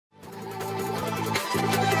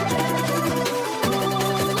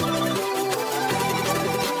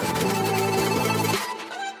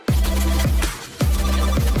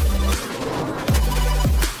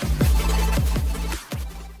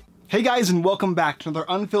Hey guys, and welcome back to another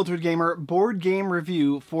Unfiltered Gamer board game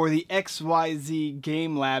review for the XYZ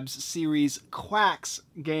Game Labs series Quarks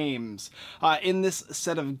games. In this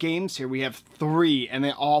set of games here, we have three, and they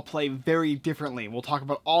all play very differently. We'll talk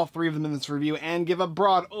about all three of them in this review and give a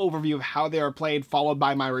broad overview of how they are played, followed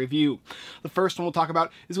by my review. The first one we'll talk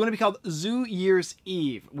about is going to be called Zoo Year's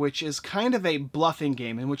Eve, which is kind of a bluffing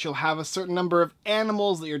game in which you'll have a certain number of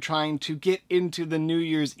animals that you're trying to get into the New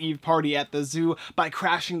Year's Eve party at the zoo by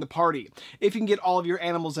crashing the party. If you can get all of your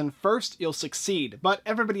animals in first, you'll succeed, but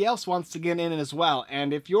everybody else wants to get in as well,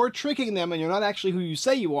 and if you're tricking them and you're not actually who you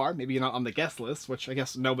say you are, maybe you're not on the guest list, which I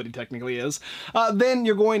guess nobody technically is, then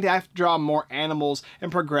you're going to have to draw more animals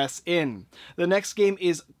and progress in. The next game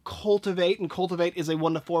is Cultivate, and Cultivate is a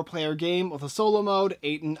 1 to 4 player game with a solo mode,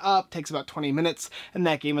 8 and up, takes about 20 minutes, and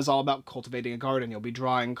that game is all about cultivating a garden. You'll be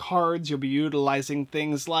drawing cards, you'll be utilizing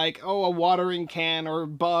things like, a watering can, or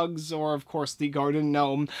bugs, or of course the garden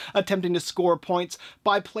gnome, attempting to score points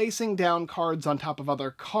by placing down cards on top of other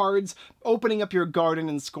cards, opening up your garden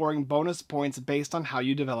and scoring bonus points based on how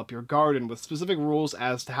you develop your garden, with specific rules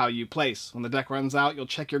as to how you place. When the deck runs out, you'll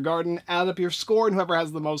check your garden, add up your score, and whoever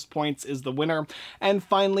has the most points is the winner. And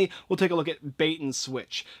finally, we'll take a look at Bait and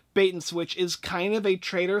Switch. Bait and Switch is kind of a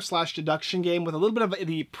trader/deduction game with a little bit of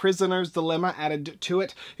the prisoner's dilemma added to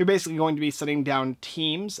it. You're basically going to be setting down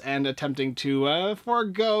teams and attempting to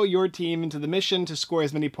forego your team into the mission to score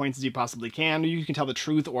as many points as you possibly can. You can tell the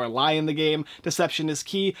truth or lie in the game. Deception is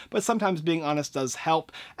key, but sometimes being honest does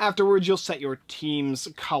help. Afterwards, you'll set your team's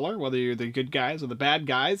color, whether you're the good guys or the bad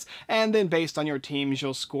guys, and then based on your teams,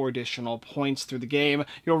 you'll score additional points through the game.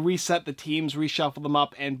 You'll reset the teams, reshuffle them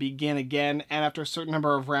up, and begin again, and after a certain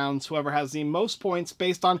number of rounds, whoever has the most points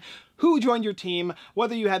based on who joined your team,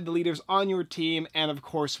 whether you had the leaders on your team, and of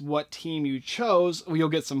course what team you chose, you'll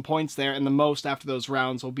get some points there, and the most after those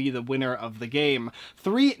rounds will be the winner of the game.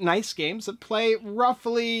 Three nice games that play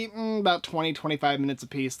roughly about 20-25 minutes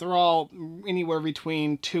apiece. They're all anywhere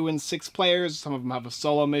between 2 and 6 players. Some of them have a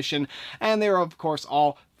solo mission, and they're of course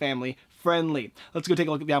all family friendly. Let's go take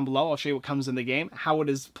a look down below. I'll show you what comes in the game, how it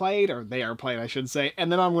is played, or they are played, I should say,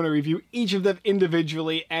 and then I'm going to review each of them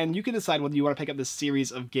individually, and you can decide whether you want to pick up this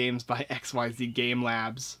series of games by XYZ Game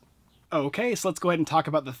Labs. Okay, so let's go ahead and talk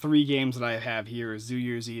about the three games that I have here: Zoo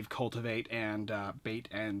Year's Eve, Cultivate, and Bait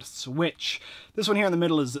and Switch. This one here in the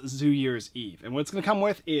middle is Zoo Year's Eve, and what it's going to come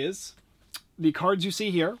with is the cards you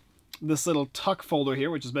see here, this little tuck folder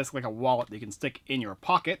here, which is basically like a wallet that you can stick in your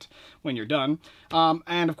pocket when you're done,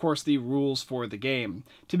 and of course the rules for the game.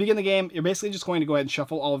 To begin the game, you're basically just going to go ahead and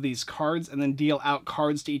shuffle all of these cards and then deal out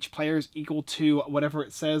cards to each player equal to whatever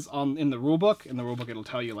it says in the rulebook. In the rulebook it'll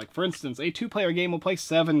tell you, like, for instance, a 2-player game will play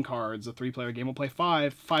 7 cards, a 3-player game will play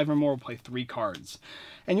 5, 5 or more will play 3 cards.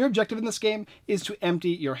 And your objective in this game is to empty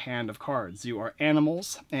your hand of cards. You are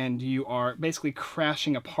animals, and you are basically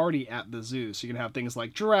crashing a party at the zoo. So you can have things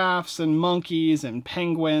like giraffes and monkeys and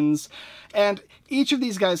penguins, and each of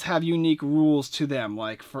these guys have unique rules to them.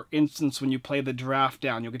 Like, for instance, when you play the giraffe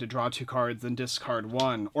down, you'll get to draw 2 cards and discard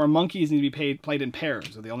 1. Or monkeys need to be played in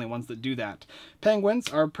pairs. They're the only ones that do that. Penguins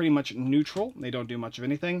are pretty much neutral. They don't do much of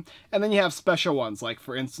anything. And then you have special ones. Like,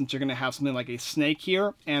 for instance, you're going to have something like a snake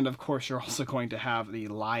here, and of course you're also going to have the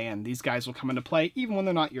lion. These guys will come into play even when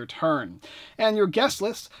they're not your turn. And your guest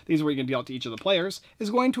list, these are where you can deal out to each of the players, is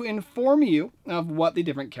going to inform you of what the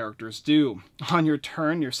different characters do. On your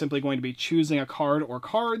turn, you're simply going to be choosing a card or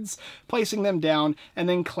cards, placing them down, and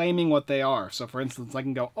then claiming what they are. So for instance, I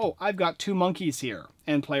can go, oh, I've got 2 monkeys here.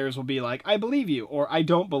 And players will be like, I believe you, or I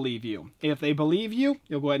don't believe you. If they believe you,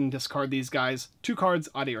 you'll go ahead and discard these guys 2 cards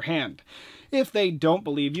out of your hand. If they don't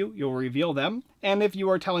believe you, you'll reveal them. And if you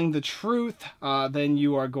are telling the truth, then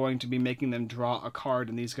you are going to be making them draw a card,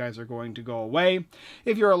 and these guys are going to go away.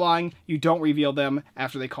 If you're lying, you don't reveal them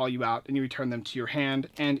after they call you out, and you return them to your hand,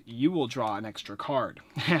 and you will draw an extra card.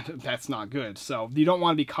 And that's not good. So you don't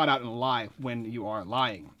want to be caught out in a lie when you are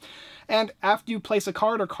lying. And after you place a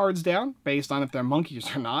card or cards down, based on if they're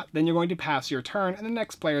monkeys or not, then you're going to pass your turn, and the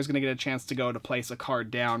next player is going to get a chance to go to place a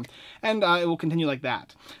card down, and it will continue like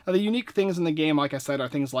that. The unique things in the game, like I said, are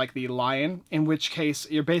things like the lion, in which case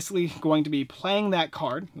you're basically going to be playing that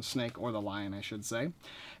card, the snake or the lion, I should say,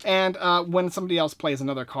 and when somebody else plays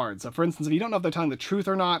another card. So for instance, if you don't know if they're telling the truth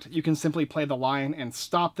or not, you can simply play the lion and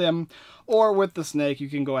stop them, or with the snake, you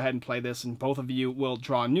can go ahead and play this, and both of you will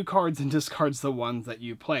draw new cards and discards the ones that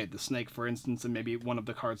you played. The snake, for instance, and maybe one of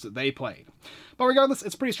the cards that they played. But regardless,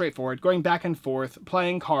 it's pretty straightforward, going back and forth,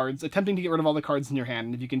 playing cards, attempting to get rid of all the cards in your hand,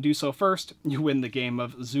 and if you can do so first, you win the game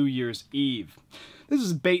of Zoo Year's Eve. This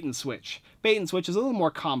is bait and switch. Bait and switch is a little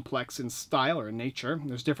more complex in style or in nature.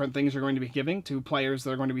 There's different things you're going to be giving to players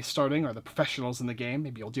that are going to be starting or the professionals in the game.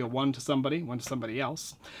 Maybe you'll deal one to somebody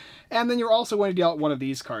else. And then you're also going to deal out one of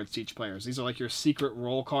these cards to each player. These are like your secret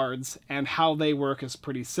role cards, and how they work is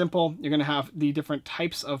pretty simple. You're going to have the different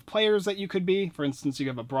types of players that you could be. For instance, you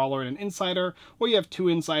have a brawler and an insider, or you have 2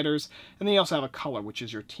 insiders, and then you also have a color, which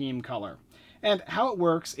is your team color. And how it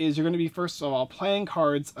works is you're going to be, first of all, playing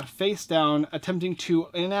cards face down, attempting to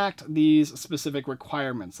enact these specific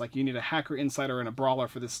requirements, like you need a hacker, insider, and a brawler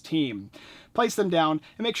for this team. Place them down,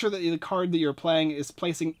 and make sure that the card that you're playing is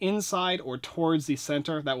placing inside or towards the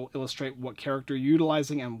center. That will illustrate what character you're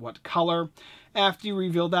utilizing and what color. After you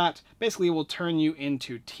reveal that, basically it will turn you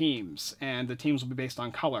into teams, and the teams will be based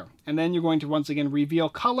on color. And then you're going to once again reveal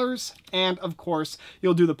colors, and of course,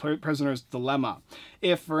 you'll do the prisoner's dilemma.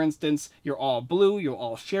 If, for instance, you're all blue, you'll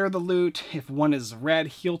all share the loot. If one is red,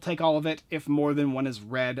 he'll take all of it. If more than one is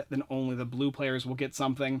red, then only the blue players will get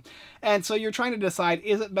something. And so you're trying to decide,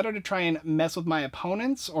 is it better to try and mess with my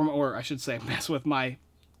opponents, or I should say, mess with my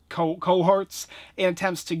cohorts in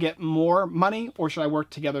attempts to get more money, or should I work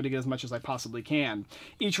together to get as much as I possibly can?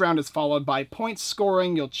 Each round is followed by points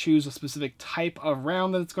scoring. You'll choose a specific type of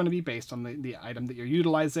round that it's going to be based on the item that you're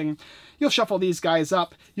utilizing. You'll shuffle these guys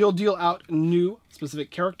up. You'll deal out new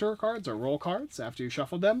specific character cards or role cards after you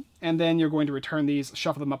shuffle them, and then you're going to return these,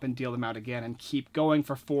 shuffle them up, and deal them out again, and keep going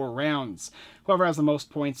for 4 rounds. Whoever has the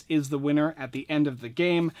most points is the winner at the end of the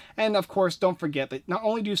game. And of course, don't forget that not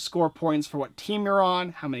only do you score points for what team you're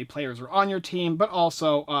on, how many players are on your team, but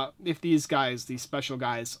also if these guys, these special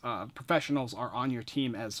guys, professionals, are on your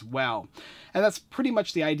team as well. And that's pretty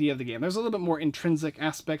much the idea of the game. There's a little bit more intrinsic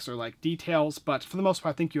aspects or like details, but for the most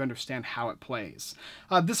part, I think you understand how it plays.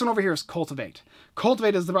 This one over here is Cultivate.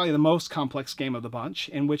 Cultivate is probably the most complex game of the bunch,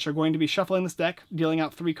 in which you're going to be shuffling this deck, dealing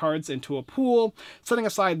out 3 cards into a pool, setting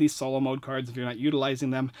aside these solo mode cards if you're not utilizing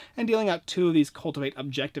them, and dealing out 2 of these Cultivate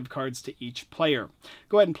objective cards to each player.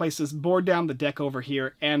 Go ahead and place this board down, the deck over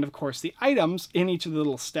here, and of course the items in each of the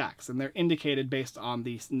little stacks, and they're indicated based on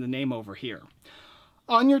the name over here.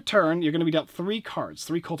 On your turn, you're going to be dealt 3 cards,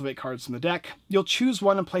 3 Cultivate cards from the deck. You'll choose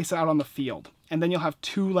one and place it out on the field, and then you'll have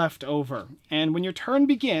 2 left over. And when your turn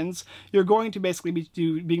begins, you're going to basically be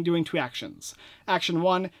doing 2 actions. Action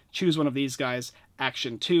 1, choose one of these guys.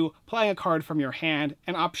 Action 2, playing a card from your hand,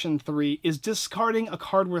 and option 3 is discarding a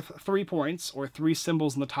card worth 3 points, or 3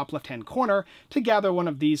 symbols in the top left-hand corner, to gather one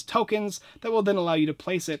of these tokens that will then allow you to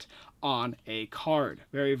place it on a card.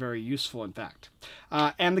 Very, very useful, in fact.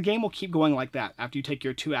 And the game will keep going like that. After you take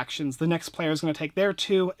your 2 actions, the next player is going to take their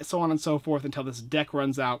 2, so on and so forth, until this deck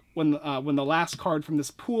runs out. When the last card from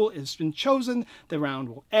this pool has been chosen, the round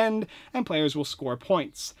will end, and players will score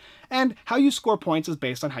points. And how you score points is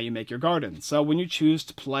based on how you make your garden. So when you choose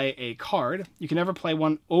to play a card, you can never play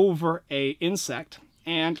one over an insect,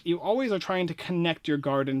 and you always are trying to connect your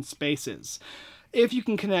garden spaces. If you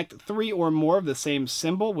can connect 3 or more of the same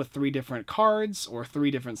symbol with 3 different cards, or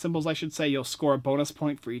 3 different symbols, I should say, you'll score a bonus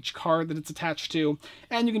point for each card that it's attached to,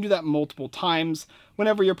 and you can do that multiple times.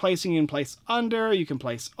 Whenever you're placing, you can place under, you can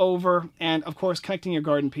place over, and of course connecting your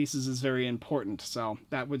garden pieces is very important, so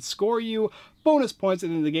that would score you bonus points at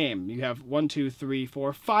the end of the game. You have 1, 2, 3,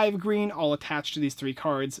 4, 5 green all attached to these 3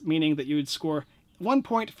 cards, meaning that you would score 1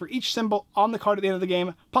 point for each symbol on the card at the end of the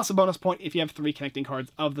game, plus a bonus point if you have 3 connecting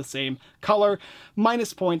cards of the same color,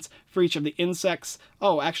 minus points for each of the insects.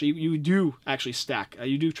 Oh, actually, you do actually stack.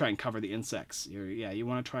 You do try and cover the insects. You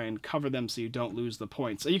want to try and cover them so you don't lose the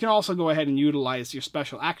points. So you can also go ahead and utilize your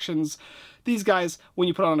special actions. These guys, when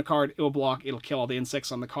you put on a card, it will block, it'll kill all the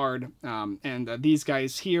insects on the card. These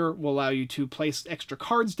guys here will allow you to place extra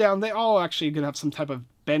cards down. They all actually going to have some type of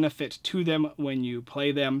benefit to them when you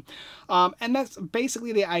play them. And that's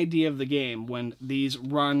basically the idea of the game. When these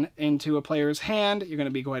run into a player's hand, you're going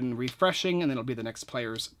to be go ahead and refreshing, and then it'll be the next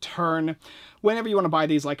player's turn. Whenever you want to buy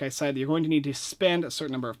these, like I said, you're going to need to spend a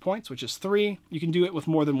certain number of points, which is 3. You can do it with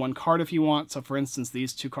more than 1 card if you want. So for instance,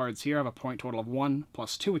 these 2 cards here have a point total of 1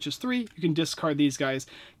 plus 2, which is 3. You can discard these guys,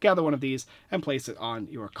 gather one of these, and place it on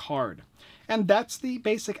your card. And that's the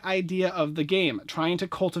basic idea of the game. Trying to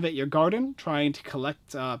cultivate your garden, trying to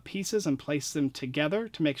collect pieces and place them together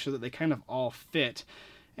to make sure that they kind of all fit,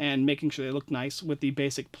 and making sure they look nice with the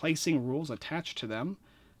basic placing rules attached to them.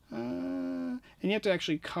 And you have to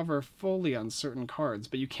actually cover fully on certain cards,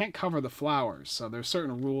 but you can't cover the flowers, so there's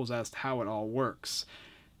certain rules as to how it all works.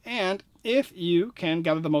 And if you can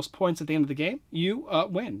gather the most points at the end of the game, you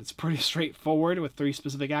win. It's pretty straightforward with 3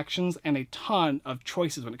 specific actions and a ton of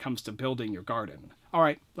choices when it comes to building your garden. All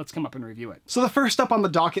right, let's let's come up and review it. So the first up on the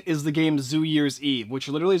docket is the game Zoo Year's Eve, which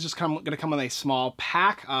literally is just going to come in a small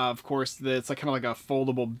pack. Of course, it's like kind of like a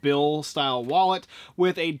foldable bill style wallet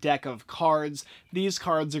with a deck of cards. These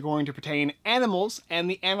cards are going to pertain animals, and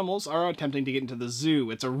the animals are attempting to get into the zoo.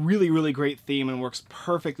 It's a really, really great theme and works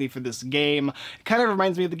perfectly for this game. It kind of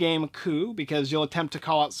reminds me of the game Coup, because you'll attempt to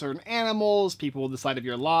call out certain animals. People will decide if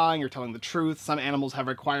you're lying or telling the truth. Some animals have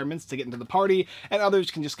requirements to get into the party, and others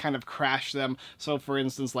can just kind of crash them. So for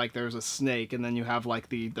instance, like there's a snake, and then you have like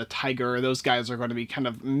the tiger. Those guys are going to be kind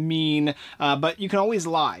of mean, but you can always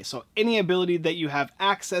lie. So any ability that you have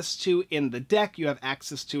access to in the deck, you have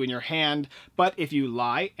access to in your hand. But if you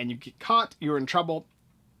lie and you get caught, you're in trouble.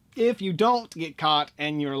 If you don't get caught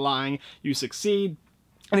and you're lying, you succeed.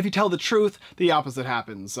 And if you tell the truth, the opposite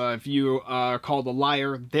happens. If you are called a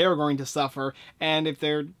liar, they're going to suffer. And if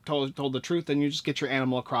they're told the truth, then you just get your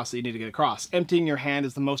animal across that you need to get across. Emptying your hand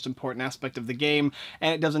is the most important aspect of the game,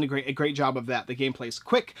 and it does a great job of that. The gameplay is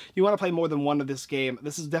quick. You want to play more than one of this game.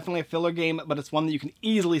 This is definitely a filler game, but it's one that you can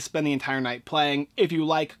easily spend the entire night playing. If you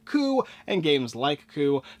like Coup and games like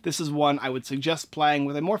Coup, this is one I would suggest playing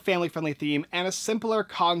with a more family-friendly theme and a simpler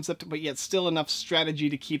concept, but yet still enough strategy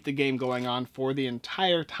to keep the game going on for the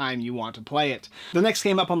entire time you want to play it. The next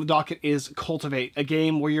game up on the docket is Cultivate, a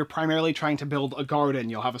game where you're primarily trying to build a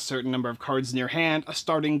garden. You'll have a certain number of cards in your hand, a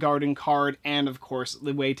starting garden card, and of course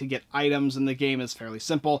the way to get items in the game is fairly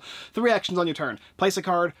simple. 3 actions on your turn. Place a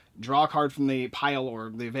card, draw a card from the pile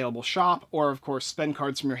or the available shop, or of course spend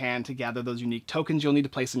cards from your hand to gather those unique tokens you'll need to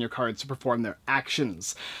place on your cards to perform their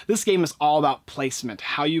actions. This game is all about placement,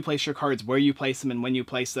 how you place your cards, where you place them, and when you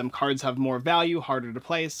place them. Cards have more value, harder to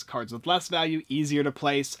place. Cards with less value, easier to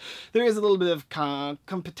place. There is a little bit of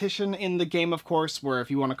competition in the game, of course, where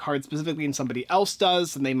if you want a card specifically and somebody else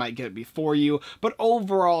does, then they might get it before you. But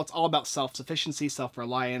overall, it's all about self-sufficiency,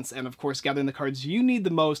 self-reliance, and of course gathering the cards you need the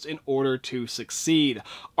most in order to succeed.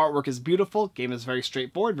 Artwork is beautiful, game is very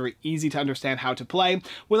straightforward, very easy to understand how to play,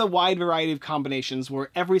 with a wide variety of combinations where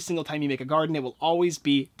every single time you make a garden, it will always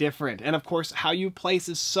be different. And of course, how you place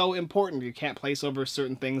is so important. You can't place over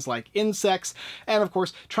certain things like insects, and of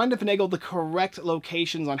course, trying to finagle the correct locations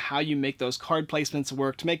on how you make those card placements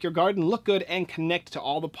work to make your garden look good and connect to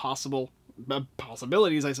all the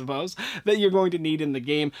possibilities, I suppose, that you're going to need in the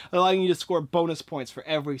game, allowing you to score bonus points for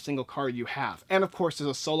every single card you have. And of course, there's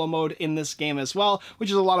a solo mode in this game as well, which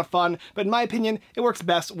is a lot of fun, but in my opinion, it works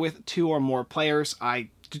best with 2 or more players. I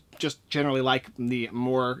just generally like the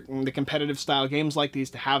competitive style games like these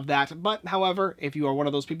to have that, but however, if you are one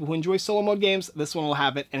of those people who enjoy solo mode games, this one will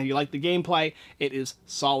have it, and if you like the gameplay, it is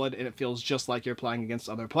solid and it feels just like you're playing against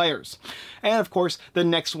other players. And of course, the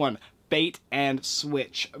next one, Bait and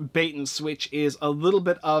Switch. Bait and Switch is a little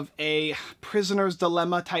bit of a prisoner's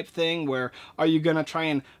dilemma type thing, where are you going to try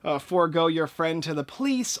and forego your friend to the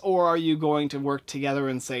police, or are you going to work together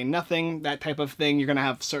and say nothing? That type of thing. You're going to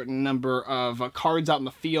have a certain number of cards out in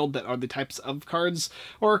the field that are the types of cards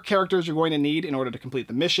or characters you're going to need in order to complete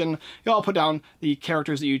the mission. You'll all put down the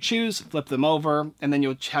characters that you choose, flip them over, and then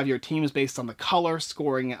you'll have your teams based on the color,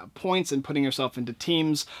 scoring points and putting yourself into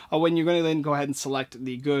teams, when you're going to then go ahead and select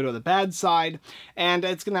the good or the bad side, and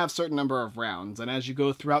it's going to have a certain number of rounds, and as you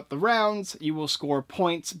go throughout the rounds, you will score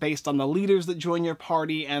points based on the leaders that join your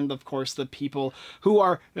party, and of course the people who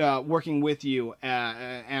are working with you,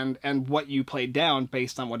 and what you played down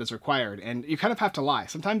based on what is required. And you kind of have to lie.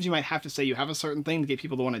 Sometimes you might have to say you have a certain thing to get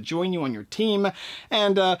people to want to join you on your team,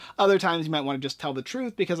 and other times you might want to just tell the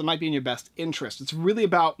truth because it might be in your best interest. It's really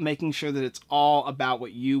about making sure that it's all about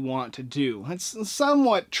what you want to do. It's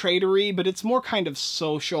somewhat traitory, but it's more kind of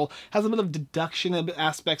social, has a bit of deduction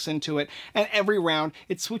aspects into it, and every round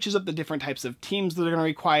it switches up the different types of teams that are going to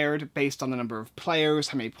be required based on the number of players,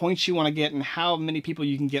 how many points you want to get, and how many people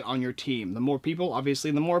you can get on your team. The more people, obviously,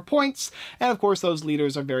 the more points, and of course those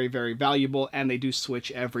leaders are very, very valuable, and they do switch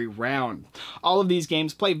every round. All of these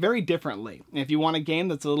games play very differently. If you want a game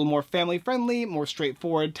that's a little more family-friendly, more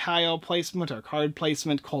straightforward tile placement or card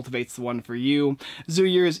placement, Cultivate's the one for you. Zoo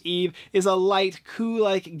Year's Eve is a light,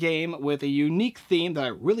 Coup-like game with a unique theme that I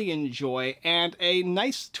really enjoy, and a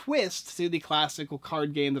nice twist to the classical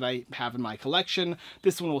card game that I have in my collection.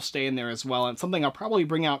 This one will stay in there as well, and something I'll probably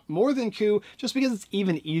bring out more than Coup, just because it's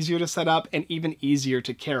even easier to set up and even easier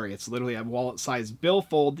to carry. It's literally a wallet-sized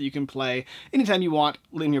billfold that you can play anytime you want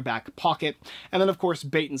in your back pocket. And then of course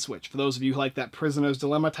Bait and Switch. For those of you who like that prisoner's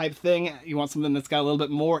dilemma type thing, you want something that's got a little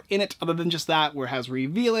bit more in it other than just that, where it has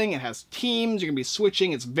revealing, it has teams, you're gonna be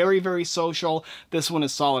switching, it's very, very social. This one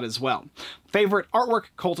is solid as well. Favorite artwork,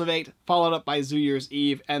 Cultivate, followed up by Zoo Year's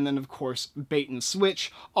Eve, and then of course Bait and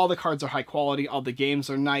Switch. All the cards are high quality, all the games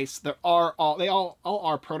are nice. They all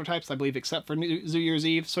are prototypes, I believe, except for Zoo Year's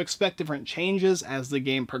Eve, so expect different changes as the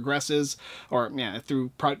game progresses, or yeah, through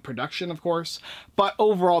production, of course. But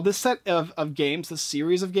overall, this set of games, this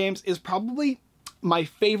series of games, is probably my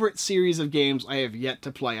favorite series of games I have yet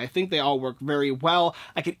to play. I think they all work very well.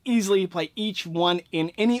 I could easily play each one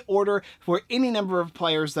in any order for any number of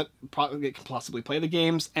players that can possibly play the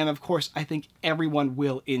games, and of course I think everyone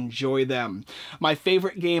will enjoy them. My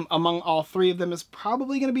favorite game among all three of them is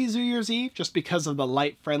probably going to be Zoo Year's Eve, just because of the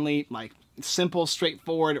light, friendly, like, simple,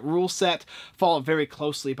 straightforward rule set, followed very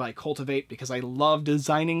closely by Cultivate, because I love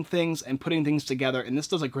designing things and putting things together, and this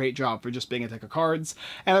does a great job for just being a deck of cards.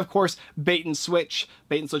 And of course, Bait and Switch.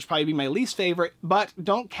 Bait and Switch probably be my least favorite, but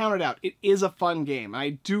don't count it out. It is a fun game.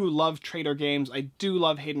 I do love trader games, I do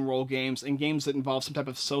love hidden roll games, and games that involve some type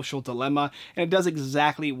of social dilemma, and it does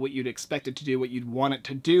exactly what you'd expect it to do, what you'd want it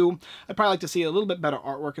to do. I'd probably like to see a little bit better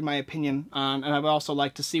artwork, in my opinion, and I would also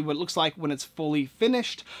like to see what it looks like when it's fully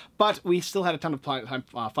finished, but we still had a ton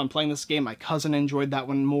of fun playing this game. My cousin enjoyed that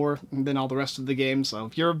one more than all the rest of the games, so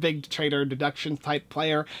if you're a big trader deduction type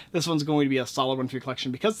player, this one's going to be a solid one for your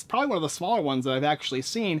collection, because it's probably one of the smaller ones that I've actually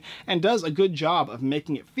seen, and does a good job of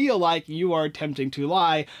making it feel like you are attempting to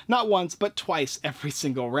lie, not once, but twice every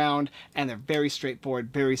single round, and they're very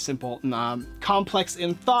straightforward, very simple, complex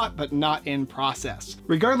in thought, but not in process.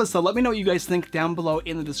 Regardless though, let me know what you guys think down below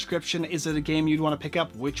in the description. Is it a game you'd want to pick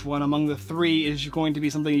up? Which one among the three is going to be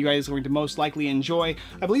something you guys are going to most likely enjoy?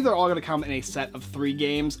 I believe they're all going to come in a set of 3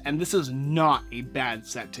 games, and this is not a bad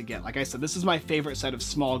set to get. Like I said, this is my favorite set of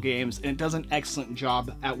small games, and it does an excellent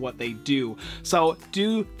job at what they do. So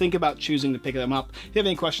do think about choosing to pick them up. If you have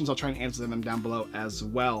any questions, I'll try and answer them down below as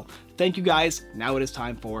well. Thank you guys. Now it is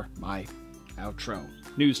time for my outro.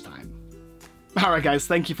 News time. Alright guys,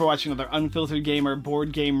 thank you for watching another Unfiltered Gamer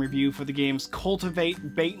board game review for the games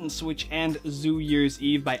Cultivate, Bait and Switch, and Zoo Year's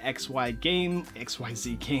Eve by XYZ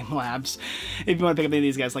Game Labs. If you want to pick up any of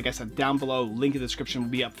these guys, like I said, down below, link in the description will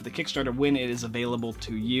be up for the Kickstarter when it is available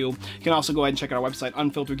to you. You can also go ahead and check out our website,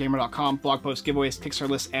 unfilteredgamer.com, blog posts, giveaways, Kickstarter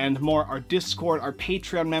lists, and more. Our Discord, our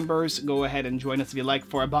Patreon members, go ahead and join us if you like.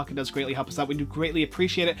 For $1, it does greatly help us out. We do greatly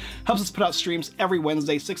appreciate it. Helps us put out streams every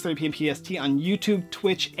Wednesday, 6:30 p.m. PST on YouTube,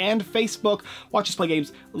 Twitch, and Facebook. Watch us play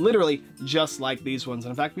games literally just like these ones.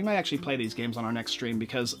 And in fact, we might actually play these games on our next stream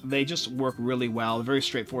because they just work really well. They're very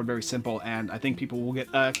straightforward, very simple, and I think people will get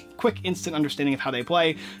a quick, instant understanding of how they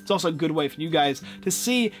play. It's also a good way for you guys to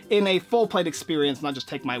see in a full-played experience, not just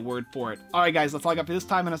take my word for it. Alright guys, that's all I got for this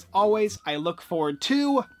time, and as always, I look forward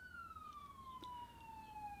to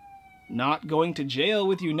not going to jail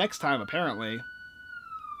with you next time, apparently.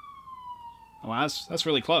 Oh, that's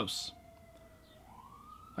really close.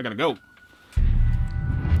 I gotta go.